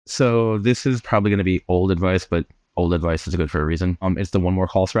So this is probably going to be old advice, but old advice is good for a reason. It's the one more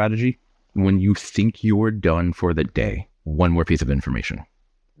call strategy. When you think you're done for the day, one more piece of information,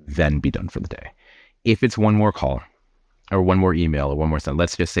 then be done for the day. If it's one more call or one more email or one more send,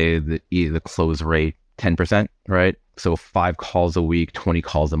 let's just say the close rate 10%, right? So 5 calls a week, 20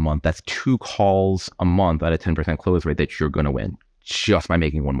 calls a month. That's 2 calls a month at a 10% close rate that you're going to win just by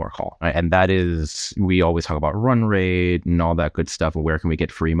making one more call. Right? And that is, we always talk about run rate and all that good stuff. And where can we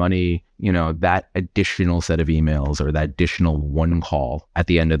get free money? That additional set of emails or that additional one call at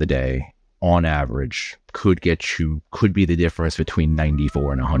the end of the day, on average, could be the difference between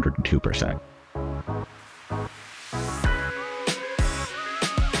 94 and 102%.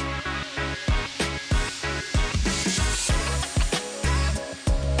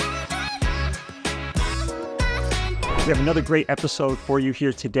 We have another great episode for you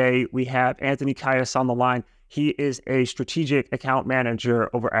here today. We have Anthony Kayas on the line. He is a strategic account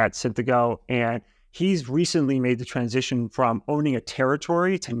manager over at Synthego, and he's recently made the transition from owning a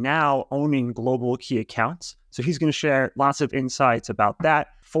territory to now owning global key accounts. So he's going to share lots of insights about that,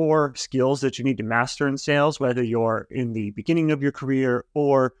 4 skills that you need to master in sales, whether you're in the beginning of your career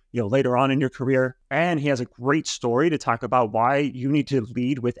or later on in your career. And he has a great story to talk about why you need to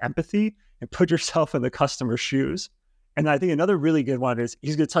lead with empathy and put yourself in the customer's shoes. And I think another really good one is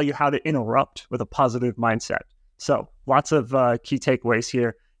he's going to tell you how to interrupt with a positive mindset. So lots of key takeaways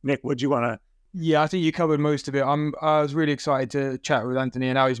here. Nick, would you want to? Yeah, I think you covered most of it. I was really excited to chat with Anthony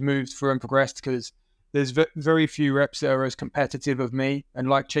and how he's moved through and progressed, because there's very few reps that are as competitive of me and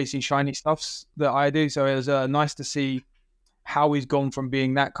like chasing shiny stuffs that I do. So it was nice to see how he's gone from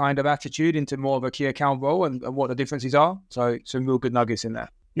being that kind of attitude into more of a key account role and what the differences are. So some real good nuggets in there.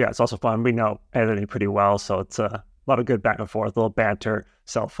 Yeah, it's also fun. We know Anthony pretty well, so it's a lot of good back and forth, a little banter.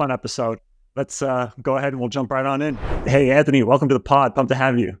 So fun episode. Let's go ahead and we'll jump right on in. Hey, Anthony, welcome to the pod. Pumped to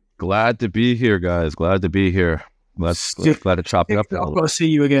have you. Glad to be here, guys. Glad to be here. Glad to chop it up. I've got to see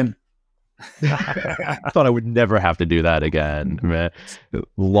you again. I thought I would never have to do that again, man.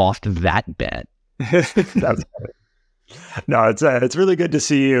 Lost that bet. No, it's really good to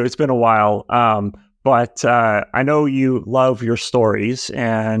see you. It's been a while. But I know you love your stories,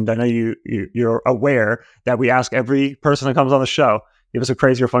 and I know you're aware that we ask every person that comes on the show, give us a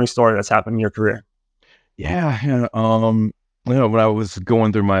crazy or funny story that's happened in your career. Yeah. When I was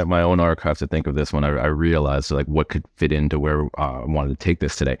going through my own archives to think of this one, I realized like what could fit into where I wanted to take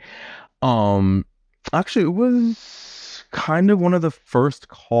this today. Actually, it was kind of one of the first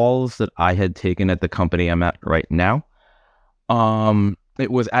calls that I had taken at the company I'm at right now. It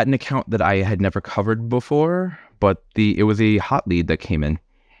was at an account that I had never covered before, but it was a hot lead that came in,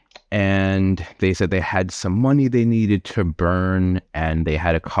 and they said they had some money they needed to burn, and they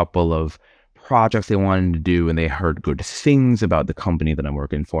had a couple of projects they wanted to do, and they heard good things about the company that I'm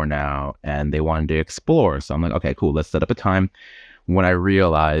working for now, and they wanted to explore. So I'm like, okay, cool, let's set up a time. When I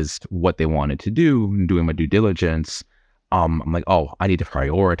realized what they wanted to do, doing my due diligence, I'm like, oh, I need to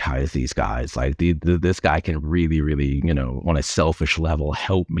prioritize these guys. Like this guy can really, really, on a selfish level,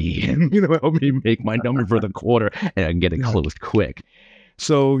 help me, help me make my number for the quarter and I can get it closed quick.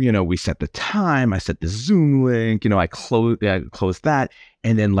 So, we set the time, I set the Zoom link, I closed that.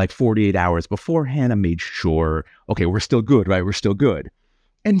 And then like 48 hours beforehand, I made sure, okay, we're still good, right? We're still good.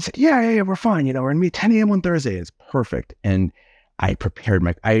 And he said, yeah, we're fine. We're going to meet 10 a.m. on Thursday. It's perfect. And I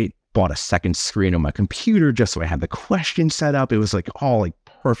bought a second screen on my computer just so I had the question set up. It was like all like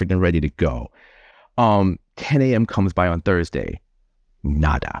perfect and ready to go. 10 a.m. comes by on Thursday.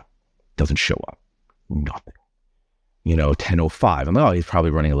 Nada. Doesn't show up. Nothing. 10:05. I'm like, oh, he's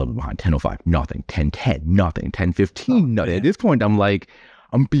probably running a little bit behind. 10:05. Nothing. 10:10. Nothing. 10:15. Nothing. At this point, I'm like,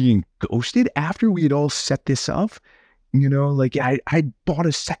 I'm being ghosted after we had all set this up. I bought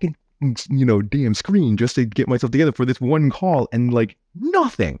a second, damn screen just to get myself together for this one call and like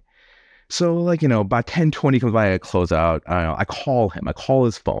nothing. So like, about 10:20 comes by, I close out. I call him. I call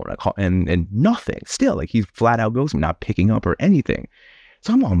his phone. I call and nothing. Still, like he's flat out ghosting, not picking up or anything.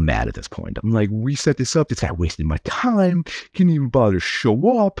 So I'm all mad at this point. I'm like, we set this up. This guy wasted my time. Can't even bother to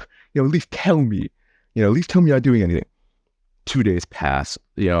show up. At least tell me. At least tell me you're not doing anything. 2 days pass.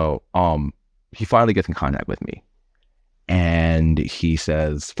 He finally gets in contact with me, and he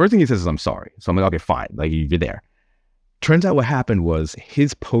says, first thing he says is, "I'm sorry." So I'm like, okay, fine. Like you're there. Turns out what happened was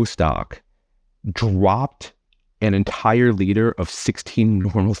his postdoc dropped an entire liter of 16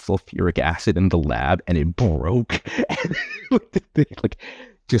 normal sulfuric acid in the lab, and it broke. Like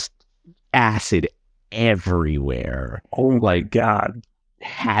just acid everywhere. Oh my God.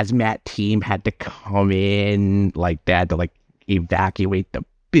 Hazmat team had to come in like that to like evacuate the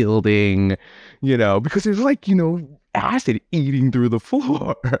building, because it was like, acid eating through the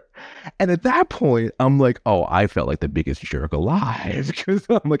floor. And at that point, I'm like, oh, I felt like the biggest jerk alive because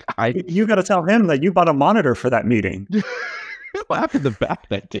I'm like, You got to tell him that you bought a monitor for that meeting. after the fact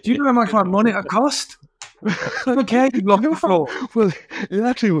that day. Do you know how much my monitor cost? Okay, lock the floor. Well, it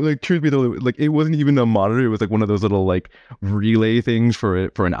actually, like, truth be told, like, it wasn't even a monitor. It was like one of those little like relay things for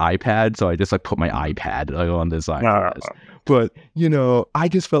an iPad. So I just like put my iPad like on the side. But I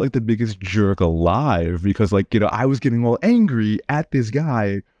just felt like the biggest jerk alive because, like, I was getting all angry at this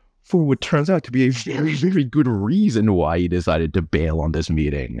guy for what turns out to be a very, very good reason why he decided to bail on this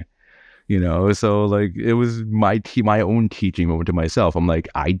meeting. So like it was my own teaching moment to myself. I'm like,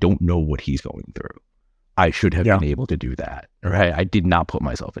 I don't know what he's going through. I should have been able to do that, right? I did not put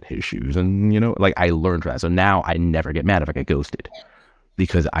myself in his shoes, and like I learned from that. So now I never get mad if I get ghosted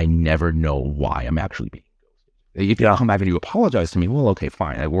because I never know why I'm actually being ghosted. If you come back and you apologize to me, well, okay,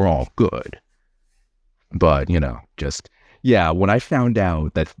 fine, like, we're all good. But when I found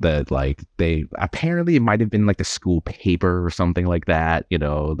out that like they apparently it might have been like a school paper or something like that,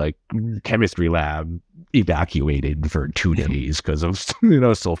 like chemistry lab evacuated for 2 days because of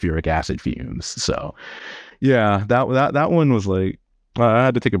sulfuric acid fumes. So that one was like I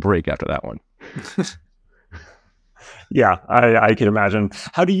had to take a break after that one. Yeah, I can imagine.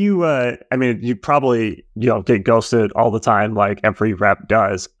 How do you I mean, you probably get ghosted all the time like every rep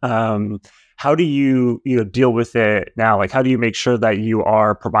does. How do you deal with it now? Like, how do you make sure that you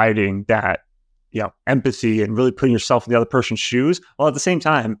are providing that empathy and really putting yourself in the other person's shoes, while at the same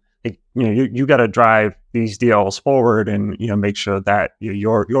time, like, you got to drive these deals forward and make sure that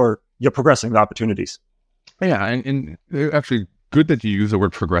you're progressing the opportunities. Yeah, and actually, good that you use the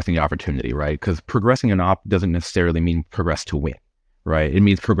word progressing the opportunity, right? Because progressing an op doesn't necessarily mean progress to win, right? It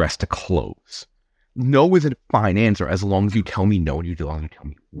means progress to close. No isn't a fine answer as long as you tell me no and as long as you tell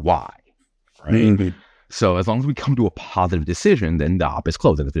me why. Right. Mm-hmm. So as long as we come to a positive decision, then the op is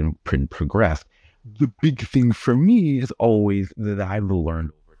closed and it's been progressed. The big thing for me is always that I've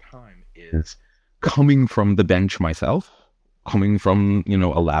learned over time is coming from the bench myself, coming from,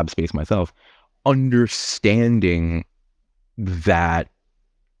 a lab space myself, understanding that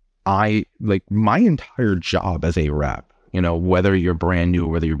my entire job as a rep, whether you're brand new or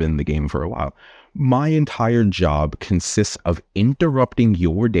whether you've been in the game for a while, my entire job consists of interrupting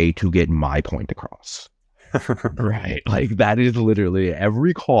your day to get my point across. Right. Like that is literally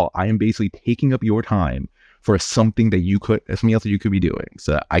every call. I am basically taking up your time for something else that you could be doing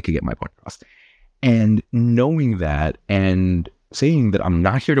so that I could get my point across. And knowing that and saying that I'm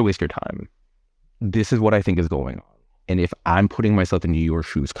not here to waste your time, this is what I think is going on. And if I'm putting myself into your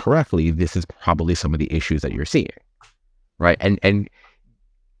shoes correctly, this is probably some of the issues that you're seeing. Right. And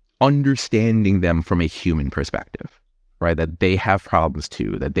understanding them from a human perspective, right? That they have problems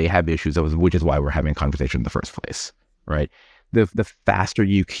too, that they have issues, which is why we're having a conversation in the first place, right? The faster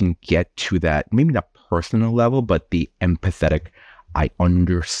you can get to that, maybe not personal level, but the empathetic, I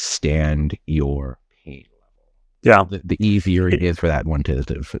understand your pain level. Yeah. The easier it is for that one to meet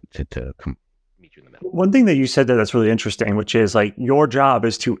you in the middle. One thing that you said that's really interesting, which is like your job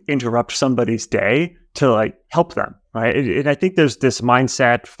is to interrupt somebody's day to like help them, right? And I think there's this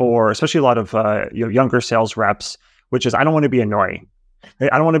mindset for especially a lot of younger sales reps, which is I don't want to be annoying. I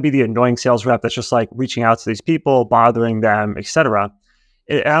don't want to be the annoying sales rep that's just like reaching out to these people, bothering them, etc.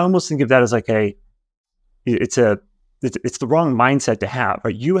 I almost think of that as like it's the wrong mindset to have.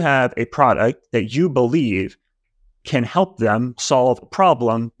 Right? You have a product that you believe can help them solve a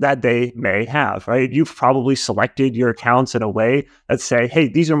problem that they may have, right? You've probably selected your accounts in a way that say, hey,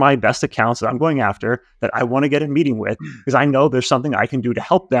 these are my best accounts that I'm going after that I want to get a meeting with because I know there's something I can do to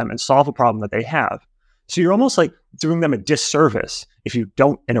help them and solve a problem that they have. So you're almost like doing them a disservice if you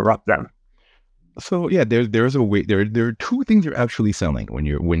don't interrupt them. So yeah, there's a way. There are two things you're actually selling when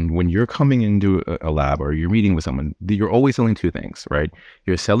you're coming into a lab or you're meeting with someone. You're always selling two things, right?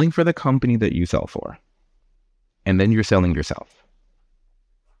 You're selling for the company that you sell for. And then you're selling yourself,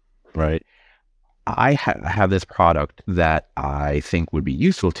 right? I have this product that I think would be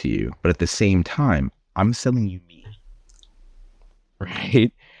useful to you, but at the same time, I'm selling you me,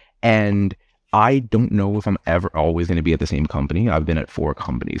 right? And I don't know if I'm ever always going to be at the same company. I've been at 4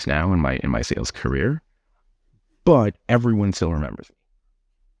 companies now in my sales career, but everyone still remembers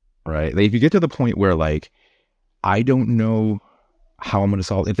me, right? Like if you get to the point where like, I don't know how I'm going to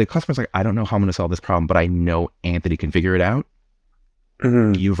solve. If the customer's like, I don't know how I'm going to solve this problem, but I know Anthony can figure it out,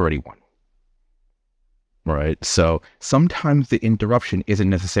 you've already won. Right? So sometimes the interruption isn't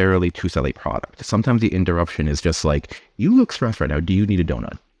necessarily to sell a product. Sometimes the interruption is just like, you look stressed right now. Do you need a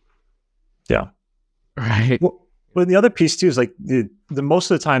donut? Yeah. Right? Well, Well, the other piece too is like the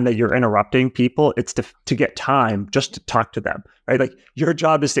most of the time that you're interrupting people, it's to get time just to talk to them, right? Like your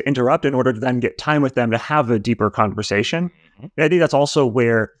job is to interrupt in order to then get time with them to have a deeper conversation. And I think that's also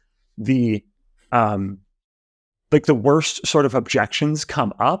where the like the worst sort of objections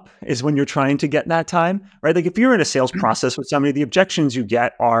come up is when you're trying to get that time, right? Like if you're in a sales process with somebody, the objections you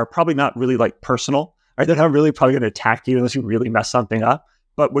get are probably not really like personal, right? They're not really probably going to attack you unless you really mess something up.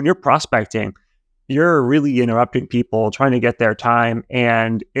 But when you're prospecting, you're really interrupting people trying to get their time,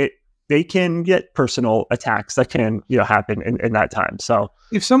 and they can get personal attacks that can happen in that time. So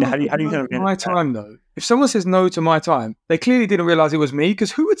if someone how do you kind of my time though, if someone says no to my time, they clearly didn't realize it was me,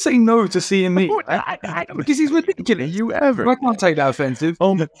 because who would say no to seeing me? Because he's ridiculous. You ever? I can't take that offensive.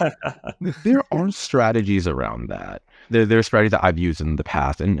 There are strategies around that. There are strategies that I've used in the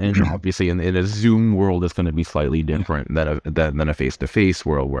past, and obviously in a Zoom world, it's going to be slightly different than a face-to-face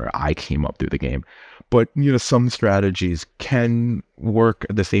world where I came up through the game. But some strategies can work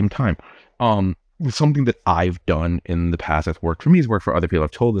at the same time. Something that I've done in the past that's worked for me has worked for other people.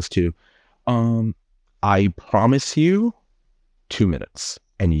 I've told this to. I promise you 2 minutes,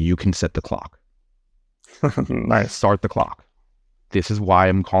 and you can set the clock. Nice. Start the clock. This is why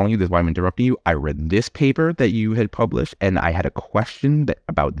I'm calling you. This is why I'm interrupting you. I read this paper that you had published, and I had a question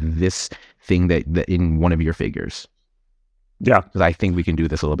about this thing that in one of your figures. Yeah. Because I think we can do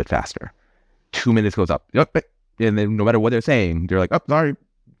this a little bit faster. 2 minutes goes up. Yep. And then no matter what they're saying, they're like, oh, sorry,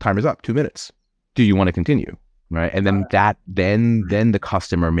 timer's up, 2 minutes. Do you want to continue? Right. And then then the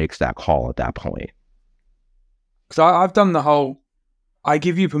customer makes that call at that point. Because I've done the whole, I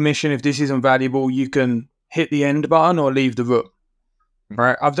give you permission, if this isn't valuable, you can hit the end button or leave the room.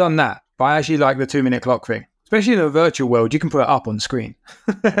 Right, I've done that, but I actually like the 2 minute clock thing. Especially in a virtual world, you can put it up on the screen.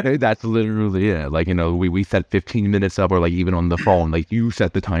 That's literally it. Like, we set 15 minutes up, or like even on the phone, like you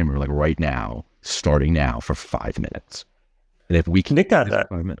set the timer like right now, starting now for 5 minutes. And if we can Nick got that.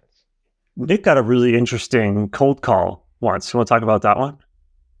 5 minutes. Nick got a really interesting cold call once. You want to talk about that one?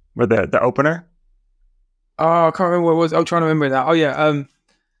 Where the opener? Oh, I can't remember what it was. I'm trying to remember that. Oh yeah,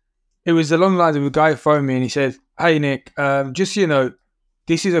 it was along the lines of a guy phoned me and he said, "Hey Nick, just so you know,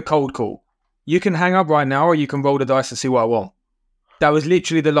 this is a cold call. You can hang up right now, or you can roll the dice and see what I want." That was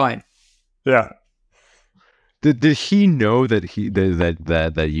literally the line. Yeah. Did he know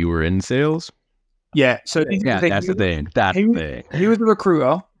that that you were in sales? Yeah. So that's the thing. That's the thing. He was a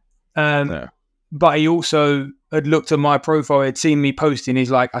recruiter, but he also had looked at my profile, had seen me posting.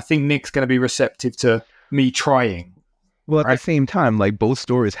 He's like, I think Nick's going to be receptive to me trying. Well, at the same time, like both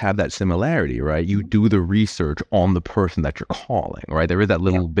stories have that similarity, right? You do the research on the person that you're calling, right? There is that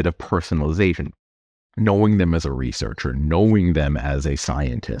little bit of personalization. Knowing them as a researcher, knowing them as a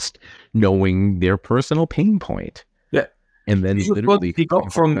scientist, knowing their personal pain point. Yeah. And then what he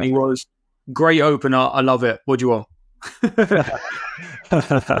got from me was, great opener, I love it. What do you want?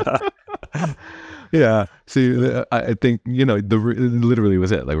 Yeah. See, I think, literally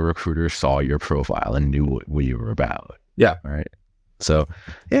was it. Like a recruiter saw your profile and knew what you were about. Yeah. Right. So,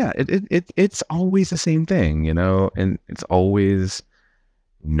 yeah, it's always the same thing, and it's always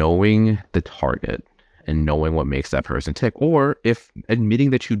knowing the target and knowing what makes that person tick, or if admitting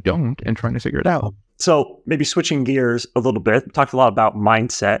that you don't and trying to figure it out. So maybe switching gears a little bit, we talked a lot about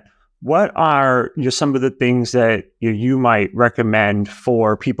mindset. What are some of the things that you might recommend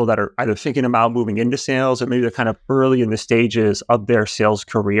for people that are either thinking about moving into sales, or maybe they're kind of early in the stages of their sales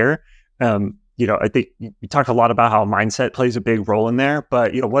career? I think you talked a lot about how mindset plays a big role in there,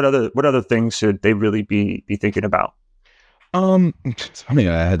 but what other things should they really be thinking about? It's funny.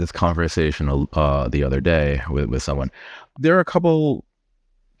 I had this conversation the other day with someone. There are a couple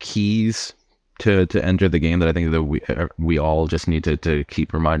keys to enter the game that I think that we all just need to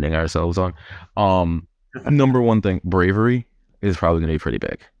keep reminding ourselves on. Number one thing, bravery is probably going to be pretty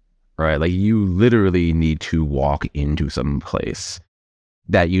big, right? Like you literally need to walk into some place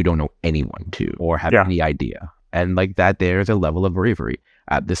that you don't know anyone to or have any idea. And like that, there's a level of bravery.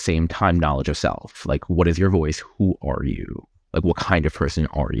 At the same time, knowledge of self. Like, what is your voice? Who are you? Like, what kind of person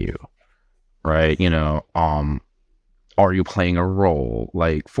are you? Right? Are you playing a role?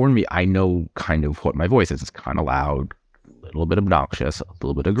 Like, for me, I know kind of what my voice is. It's kind of loud, a little bit obnoxious, a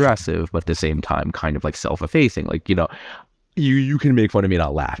little bit aggressive, but at the same time, kind of like self-effacing. Like, you can make fun of me and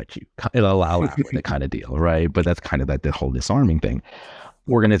I'll laugh at you. I'll laugh at it kind of deal, right? But that's kind of like the whole disarming thing.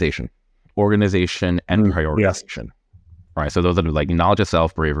 Organization and prioritization. Yes. Right, so those are like knowledge of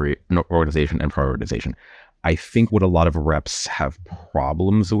self, bravery, organization, and prioritization. I think what a lot of reps have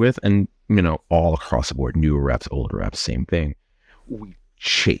problems with, and all across the board, new reps, old reps, same thing. We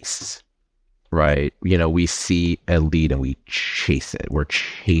chase, right? We see a lead and we chase it. We're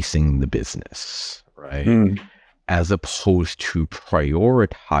chasing the business, right? as opposed to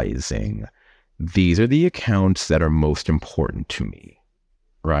prioritizing, these are the accounts that are most important to me,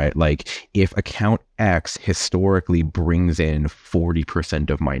 right? Like if account X historically brings in 40%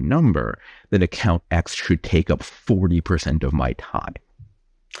 of my number, then account X should take up 40% of my time.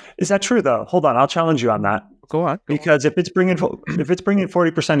 Is that true though? Hold on, I'll challenge you on that. Go on. Because if it's bringing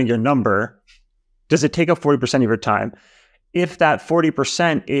 40% of your number, does it take up 40% of your time? If that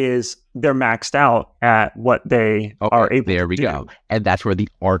 40% is they're maxed out at what they are able to do. There we go. And that's where the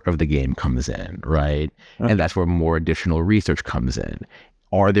art of the game comes in, right? And that's where more additional research comes in.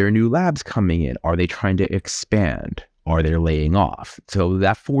 Are there new labs coming in? Are they trying to expand? Are they laying off? So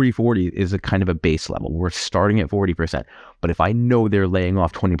that 40-40 is a kind of a base level. We're starting at 40%. But if I know they're laying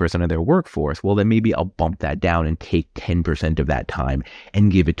off 20% of their workforce, well, then maybe I'll bump that down and take 10% of that time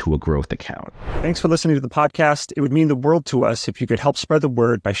and give it to a growth account. Thanks for listening to the podcast. It would mean the world to us if you could help spread the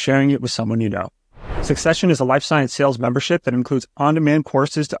word by sharing it with someone you know. Succession is a life science sales membership that includes on-demand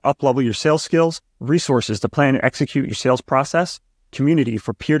courses to up-level your sales skills, resources to plan and execute your sales process, community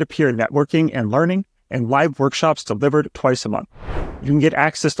for peer-to-peer networking and learning, and live workshops delivered twice a month. You can get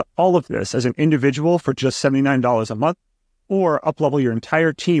access to all of this as an individual for just $79 a month, or up-level your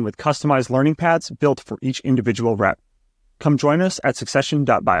entire team with customized learning paths built for each individual rep. Come join us at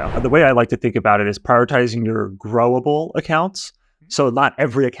succession.bio. The way I like to think about it is prioritizing your growable accounts. So not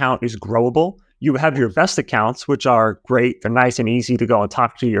every account is growable. You have your best accounts, which are great. They're nice and easy to go and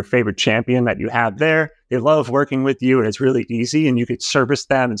talk to your favorite champion that you have there. They love working with you and it's really easy and you could service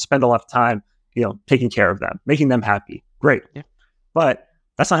them and spend a lot of time taking care of them, making them happy. Great. Yeah. But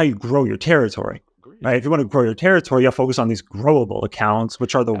that's not how you grow your territory, right? If you want to grow your territory, you'll focus on these growable accounts,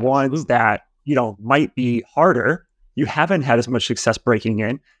 which are the ones that, might be harder. You haven't had as much success breaking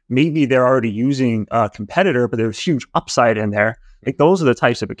in. Maybe they're already using a competitor, but there's huge upside in there. Like those are the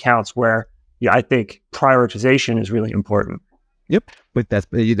types of accounts where, I think prioritization is really important. Yep. But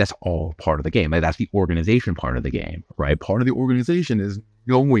that's all part of the game. Like that's the organization part of the game, right? Part of the organization is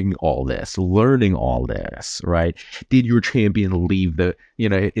knowing all this, learning all this, right? Did your champion leave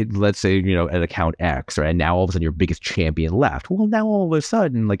let's say, at account X, right? And now all of a sudden your biggest champion left. Well, now all of a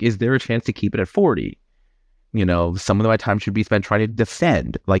sudden, like, is there a chance to keep it at 40? Some of my time should be spent trying to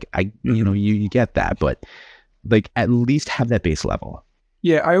defend. Like you get that, but like at least have that base level.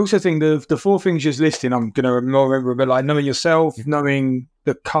 Yeah, I also think the four things you're listing, I'm going to remember a bit like knowing yourself, knowing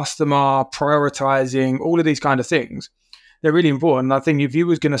the customer, prioritizing, all of these kind of things. They're really important. I think if you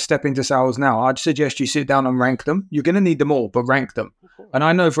was going to step into sales now, I'd suggest you sit down and rank them. You're going to need them all, but rank them. And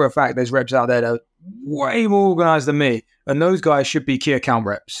I know for a fact there's reps out there that are way more organized than me. And those guys should be key account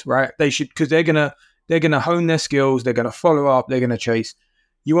reps, right? They should, because they're going to hone their skills. They're going to follow up. They're going to chase.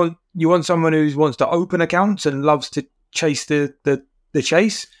 You want someone who wants to open accounts and loves to chase the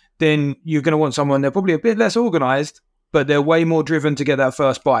chase, then you're going to want someone, they're probably a bit less organized, but they're way more driven to get that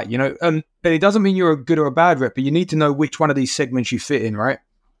first bite, and it doesn't mean you're a good or a bad rep, but you need to know which one of these segments you fit in, right?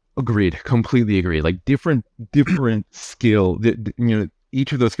 Agreed. Completely agree. Like different skill,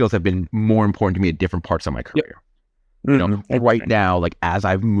 each of those skills have been more important to me at different parts of my career. Yep. Right now, like as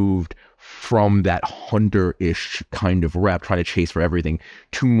I've moved from that hunter-ish kind of rep trying to chase for everything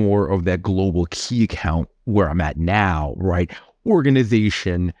to more of that global key account where I'm at now, right?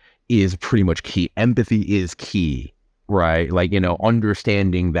 Organization is pretty much key. Empathy is key, right? Like,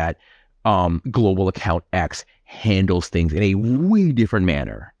 understanding that global account X handles things in a way different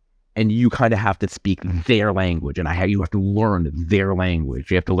manner. And you kind of have to speak their language. And you have to learn their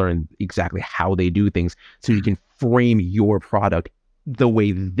language. You have to learn exactly how they do things so you can frame your product the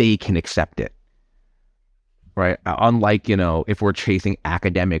way they can accept it. Right. Unlike, if we're chasing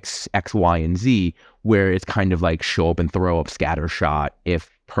academics X, Y, and Z, where it's kind of like show up and throw up scatter shot. If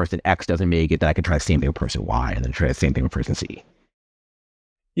person X doesn't make it, then I can try the same thing with person Y and then try the same thing with person Z.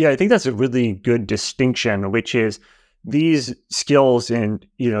 Yeah, I think that's a really good distinction, which is these skills and,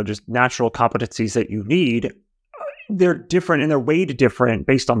 just natural competencies that you need, they're different and they're weighed different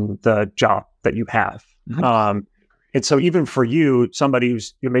based on the job that you have. Mm-hmm. And so even for you, somebody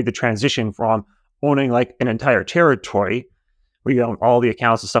you made the transition from owning like an entire territory where you own all the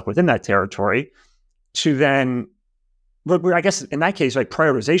accounts and stuff within that territory to then, but I guess in that case, like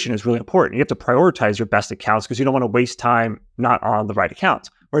prioritization is really important. You have to prioritize your best accounts because you don't want to waste time not on the right accounts.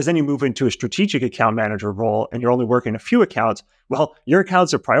 Whereas then you move into a strategic account manager role and you're only working a few accounts. Well, your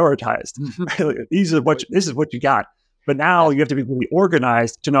accounts are prioritized. This is what you got. But now you have to be really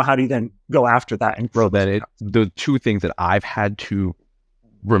organized to know how to then go after that and grow that. The two things that I've had to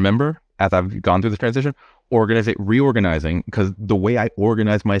remember as I've gone through this transition, reorganizing, because the way I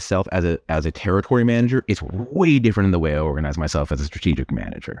organize myself as a territory manager is way different than the way I organize myself as a strategic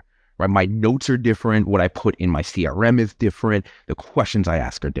manager, right? My notes are different. What I put in my CRM is different. The questions I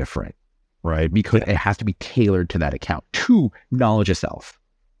ask are different, right? Because it has to be tailored to that account. 2, knowledge of self.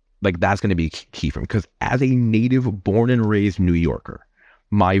 Like that's going to be key for me, because as a native born and raised New Yorker,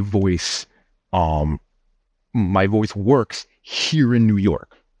 my voice works here in New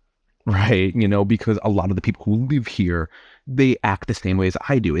York, right? Because a lot of the people who live here, they act the same way as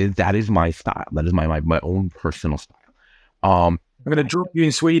I do. That is my style. That is my own personal style. I'm going to drop you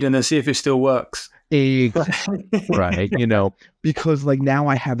in Sweden and see if it still works. Right. Because like now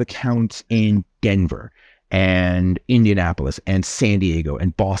I have accounts in Denver and Indianapolis and San Diego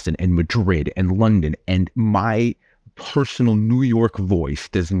and Boston and Madrid and London, and my personal New York voice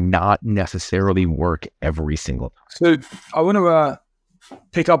does not necessarily work every single time. So I want to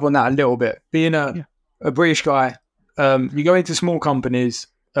pick up on that a little bit. Being a British guy, you go into small companies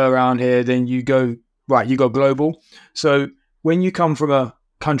around here, then you go global. So when you come from a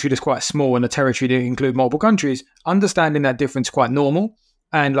country that's quite small and a territory that include multiple countries, understanding that difference is quite normal.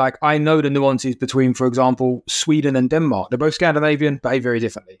 And like, I know the nuances between, for example, Sweden and Denmark. They're both Scandinavian, behave very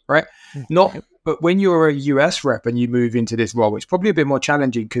differently, right? But when you're a US rep and you move into this role, it's probably a bit more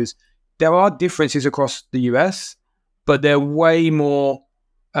challenging because there are differences across the US, but they're way more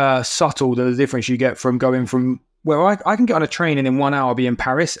subtle than the difference you get from going from where I can get on a train and in 1 hour be in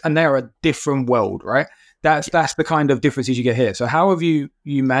Paris, and they're a different world, right? That's the kind of differences you get here. So how have you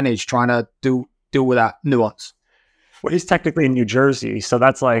managed trying to deal with that nuance? Well, he's technically in New Jersey, so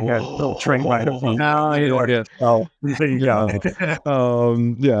that's like a little train ride. Yeah. Oh, there you go.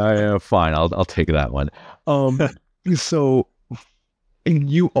 Yeah, fine. I'll take that one. So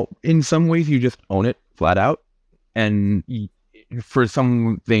in some ways you just own it flat out, and for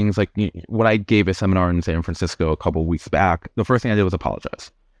some things, like when I gave a seminar in San Francisco a couple of weeks back, the first thing I did was apologize.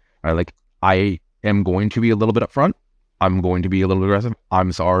 All right, like I am going to be a little bit upfront. I'm going to be a little aggressive.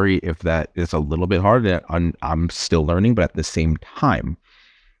 I'm sorry if that is a little bit hard. I'm still learning, but at the same time,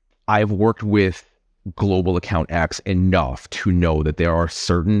 I've worked with Global Account X enough to know that there are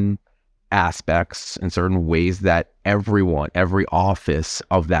certain aspects and certain ways that every office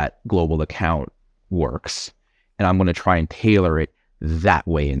of that global account works. And I'm going to try and tailor it that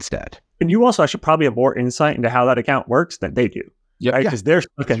way instead. And you also actually probably have more insight into how that account works than they do. Yeah, right? Because they're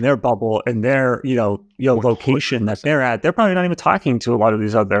stuck in their bubble and their, location that they're at. They're probably not even talking to a lot of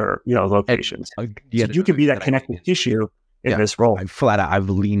these other, locations. So you can be that connective tissue in this role. I've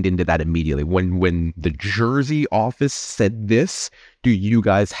leaned into that immediately. When the Jersey office said this, do you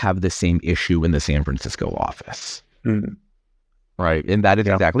guys have the same issue in the San Francisco office? Mm-hmm. Right. And that is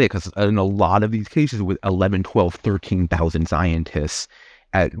exactly it. Because in a lot of these cases with 11, 12, 13,000 scientists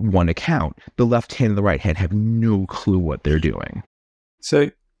at one account, the left hand and the right hand have no clue what they're doing.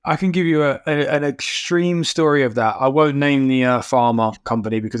 So I can give you an extreme story of that. I won't name the pharma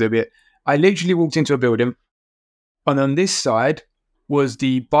company because I literally walked into a building, and on this side was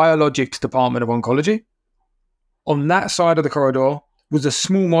the biologics department of oncology. On that side of the corridor was a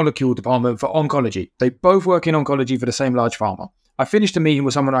small molecule department for oncology. They both work in oncology for the same large pharma. I finished a meeting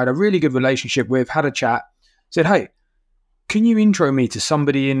with someone I had a really good relationship with, had a chat, said, "Hey, can you intro me to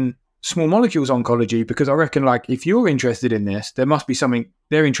somebody in small molecules oncology? Because I reckon, like, if you're interested in this, there must be something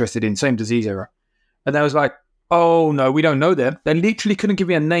they're interested in, same disease area." And they was like, "Oh, no, we don't know them." They literally couldn't give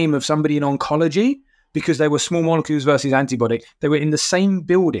me a name of somebody in oncology because they were small molecules versus antibody. They were in the same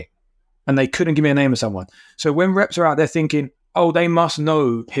building and they couldn't give me a name of someone. So when reps are out there thinking, oh, they must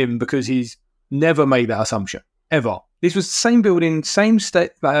know him because he's never made that assumption, ever. This was the same building, same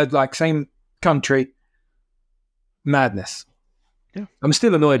state, like same country. Madness. Yeah. I'm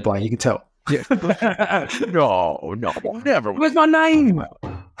still annoyed by it, you can tell. Yeah. No, never. Where's my name?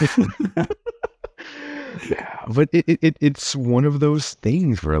 Yeah, but it's one of those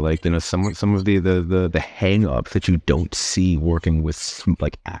things where, like, some of the hang-ups that you don't see working with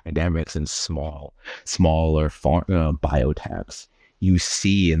like academics and smaller biotechs, you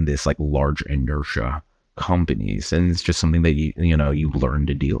see in this like large inertia companies, and it's just something that you learn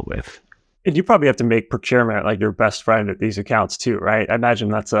to deal with. And you probably have to make procurement like your best friend at these accounts too, right? I imagine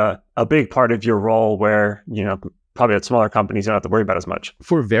that's a big part of your role where, probably at smaller companies, you don't have to worry about as much.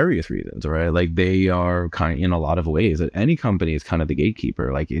 For various reasons, right? Like, they are kind of, in a lot of ways, any company is kind of the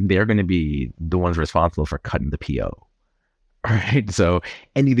gatekeeper. Like, they're going to be the ones responsible for cutting the PO, right? So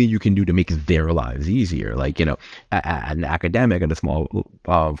anything you can do to make their lives easier, like, an academic and a small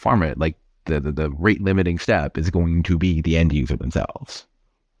pharma, like the rate limiting step is going to be the end user themselves.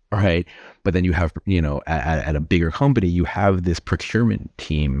 Right. But then you have, at a bigger company, you have this procurement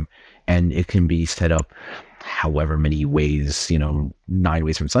team, and it can be set up however many ways, 9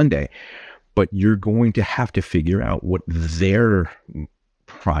 ways from Sunday. But you're going to have to figure out what their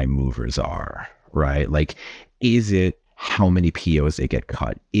prime movers are, right? Like, is it how many POs they get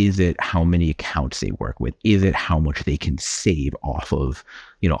cut? Is it how many accounts they work with? Is it how much they can save off of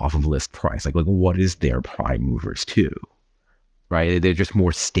list price? Like what is their prime movers too, right? They're just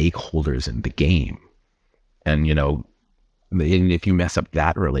more stakeholders in the game. And, and if you mess up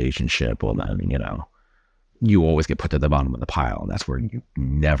that relationship, well then, you always get put to the bottom of the pile, and that's where you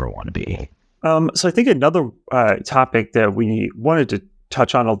never want to be. So I think another topic that we wanted to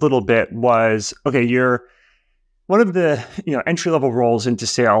touch on a little bit was, okay, you're one of the entry level roles into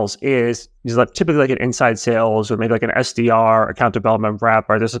sales is like typically like an inside sales or maybe like an SDR, account development rep,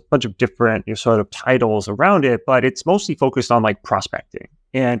 or there's a bunch of different sort of titles around it, but it's mostly focused on like prospecting.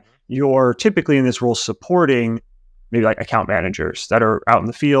 And you're typically in this role supporting maybe like account managers that are out in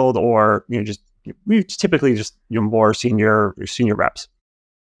the field, or typically just more senior reps.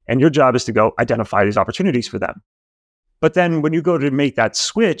 And your job is to go identify these opportunities for them. But then when you go to make that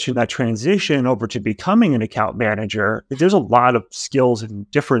switch and that transition over to becoming an account manager, there's a lot of skills and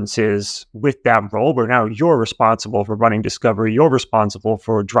differences with that role where now you're responsible for running discovery. You're responsible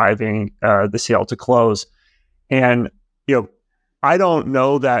for driving the sale to close. And, I don't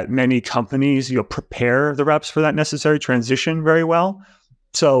know that many companies, prepare the reps for that necessary transition very well.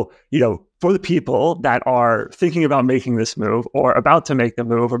 So, for the people that are thinking about making this move or about to make the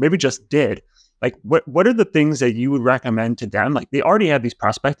move, or maybe just did, like, what are the things that you would recommend to them? Like, they already have these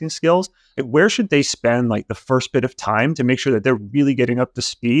prospecting skills. Like, where should they spend like the first bit of time to make sure that they're really getting up to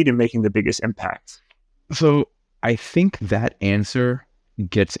speed and making the biggest impact? So I think that answer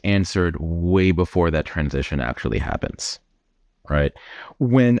gets answered way before that transition actually happens, right?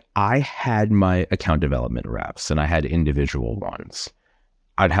 When I had my account development reps and I had individual ones,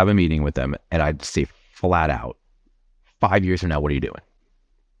 I'd have a meeting with them and I'd say flat out, 5 years from now, what are you doing?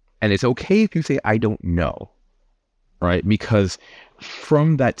 And it's okay if you say, I don't know, right? Because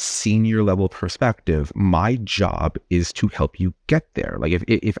from that senior level perspective, my job is to help you get there. Like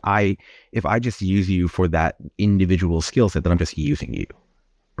if I just use you for that individual skill set, then I'm just using you,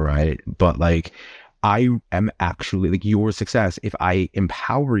 right? But like, I am actually like your success. If I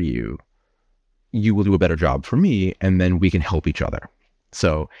empower you, you will do a better job for me, and then we can help each other.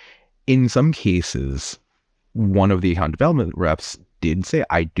 So in some cases, one of the account development reps did say,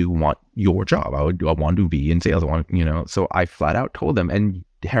 I do want your job. I want to be in sales. So I flat out told them, and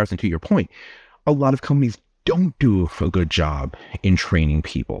Harrison, to your point, a lot of companies don't do a good job in training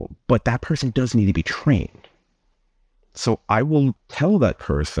people, but that person does need to be trained. So I will tell that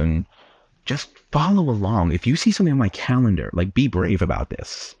person, just follow along. If you see something on my calendar, like, be brave about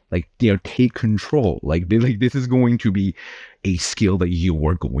this. Like, take control. Like this is going to be a skill that you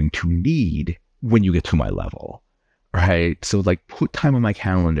are going to need when you get to my level, right? So like, put time on my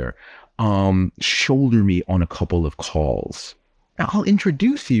calendar, shoulder me on a couple of calls. I'll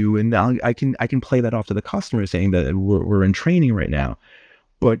introduce you, and I can play that off to the customer, saying that we're in training right now,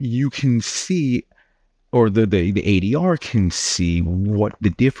 but you can see, or the ADR can see what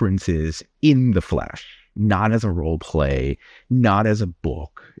the difference is in the flesh, not as a role play, not as a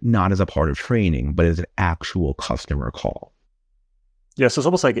book, not as a part of training, but as an actual customer call. Yeah, so it's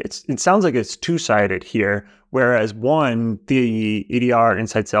almost like it sounds like it's two-sided here, whereas one, the EDR,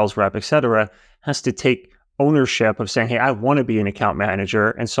 inside sales rep, et cetera, has to take ownership of saying, hey, I want to be an account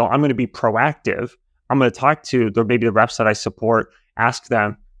manager, and so I'm going to be proactive. I'm going to talk to maybe the reps that I support, ask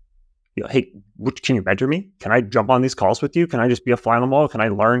them, hey, can you mentor me? Can I jump on these calls with you? Can I just be a fly on the wall? Can I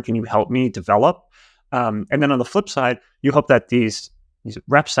learn? Can you help me develop? And then on the flip side, you hope that these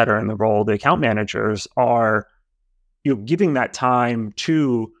reps that are in the role, the account managers, are giving that time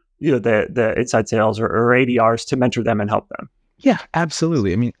to the inside sales or ADRs to mentor them and help them. Yeah,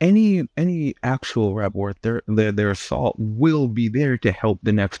 absolutely. I mean, any actual rep worth their salt will be there to help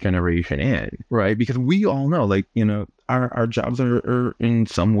the next generation in, right? Because we all know, like, our jobs are in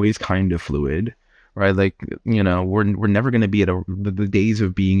some ways kind of fluid, right? Like, we're never going to be the days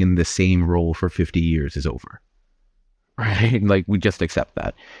of being in the same role for 50 years is over, right? Like, we just accept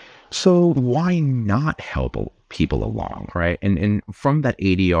that. So why not help people along, right? And from that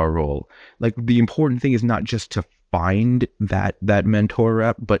ADR role, like, the important thing is not just to find that mentor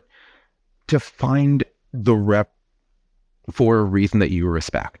rep, but to find the rep for a reason that you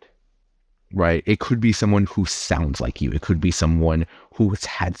respect, right? It could be someone who sounds like you. It could be someone who has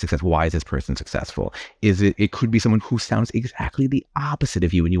had success. Why is this person successful? It could be someone who sounds exactly the opposite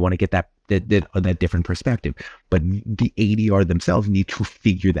of you, and you want to get that different perspective. But the ADR themselves need to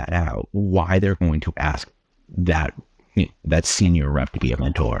figure that out, why they're going to ask that senior rep to be a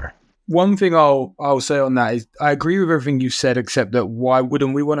mentor. One thing I'll say on that is I agree with everything you said, except that why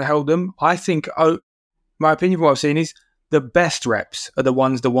wouldn't we want to help them? I think, my opinion of what I've seen is the best reps are the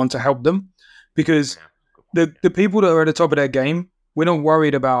ones that want to help them, because the people that are at the top of their game, we're not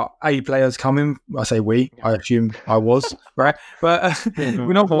worried about A players coming. I say we, I assume I was, right? But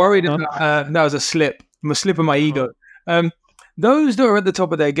we're not worried about, that was a slip of my ego. Those that are at the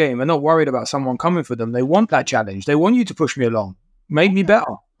top of their game are not worried about someone coming for them. They want that challenge. They want you to push me along, make me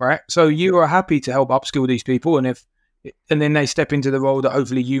better, right? So you are happy to help upskill these people, and then they step into the role that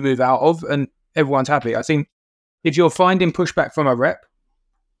hopefully you move out of, and everyone's happy. I think if you're finding pushback from a rep,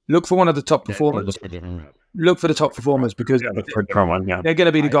 look for one of the top performers. Look for the top performers, because they're going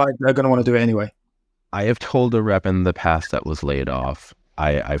to be the guys that are going to want to do it anyway. I have told a rep in the past that was laid off.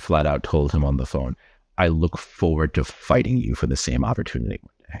 I flat out told him on the phone, I look forward to fighting you for the same opportunity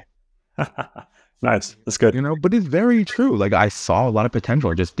one day. Nice. That's good. But it's very true. Like, I saw a lot of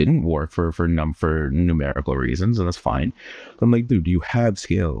potential. It just didn't work for numerical reasons, and that's fine. But I'm like, dude, you have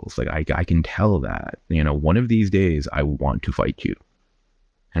skills. Like, I can tell that. One of these days I want to fight you.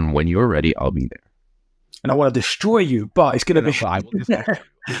 And when you're ready, I'll be there. And I want to destroy you, but it's going to be... I will destroy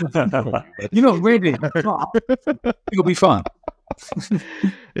you. You're not ready. It'll be fun.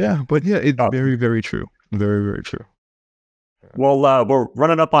 Yeah, but yeah, it's very, very true. Very, very true. Well, we're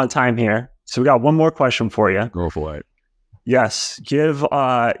running up on time here, so we got one more question for you. Go for it. Yes, give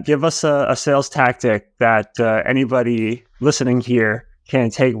us a sales tactic that anybody listening here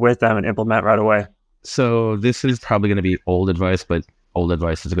can take with them and implement right away. So this is probably going to be old advice, but old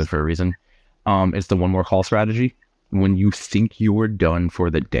advice is good for a reason. It's the one more call strategy. When you think you're done for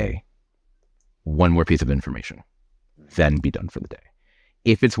the day, one more piece of information, then be done for the day.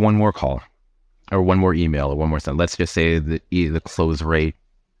 If it's one more call or one more email or one more send, let's just say the close rate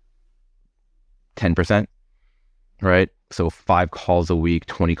 10%, right? So 5 calls a week,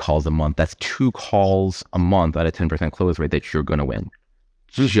 20 calls a month. That's 2 calls a month at a 10% close rate that you're going to win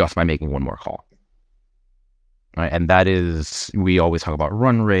just by making one more call. Right? And that is, we always talk about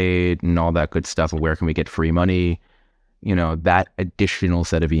run rate and all that good stuff. Where can we get free money? That additional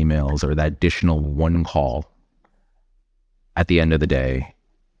set of emails or that additional one call at the end of the day,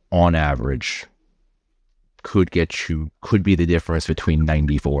 on average, could be the difference between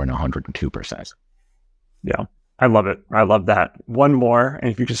 94 and 102%. Yeah, I love it. I love that. One more,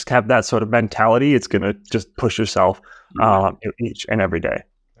 and if you just have that sort of mentality, it's going to just push yourself each and every day.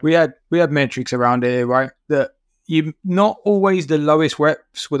 We had metrics around here, right? That you not always the lowest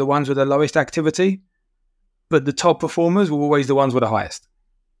reps were the ones with the lowest activity, but the top performers were always the ones with the highest.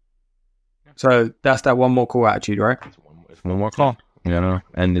 So that's that one more call attitude, right? It's one more call,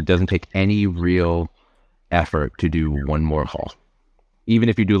 and it doesn't take any real effort to do one more call. Even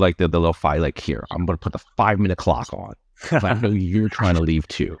if you do like the little 5, like here, I'm going to put the 5-minute clock on. I know you're trying to leave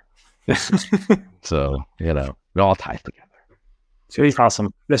too. So, it all ties together. So he's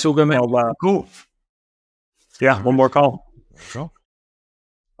awesome. Let's all go make cool. Yeah, one more call. Cool.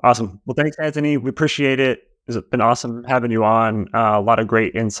 Awesome. Well, thanks, Anthony. We appreciate it. It's been awesome having you on. A lot of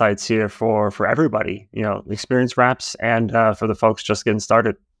great insights here for everybody, experienced reps and for the folks just getting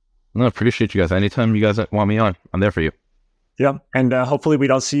started. No, I appreciate you guys. Anytime you guys want me on, I'm there for you. Yeah. And hopefully we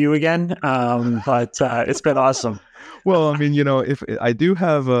don't see you again. But it's been awesome. Well, if I do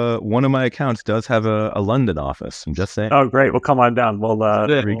have one of my accounts does have a London office. I'm just saying. Oh, great. Well, come on down.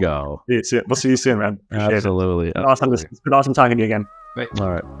 There we go. We'll see you soon, man. Appreciate Absolutely. it. Awesome. It's been awesome talking to you again.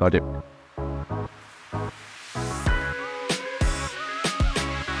 All right. Bye, dude.